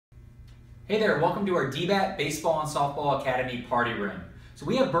Hey there, welcome to our DBAT Baseball and Softball Academy Party Room. So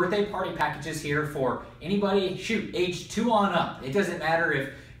we have birthday party packages here for anybody, age 2 on up. It doesn't matter if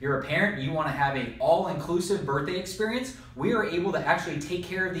you're a parent and you want to have an all-inclusive birthday experience. We are able to actually take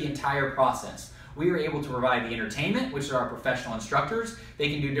care of the entire process. We are able to provide the entertainment, which are our professional instructors. They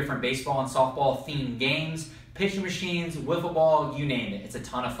can do different baseball and softball themed games, pitching machines, wiffle ball, you name it. It's a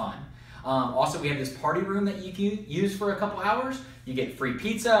ton of fun. Also, we have this party room that you can use for a couple hours. You get free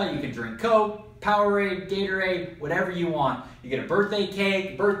pizza, you can drink Coke, Powerade, Gatorade, whatever you want. You get a birthday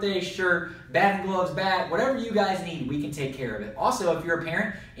cake, birthday shirt, batting gloves, bat, whatever you guys need, we can take care of it. Also, if you're a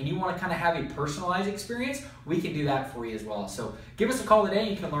parent and you want to kind of have a personalized experience, we can do that for you as well. So give us a call today.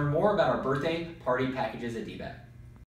 You can learn more about our birthday party packages at DBAT.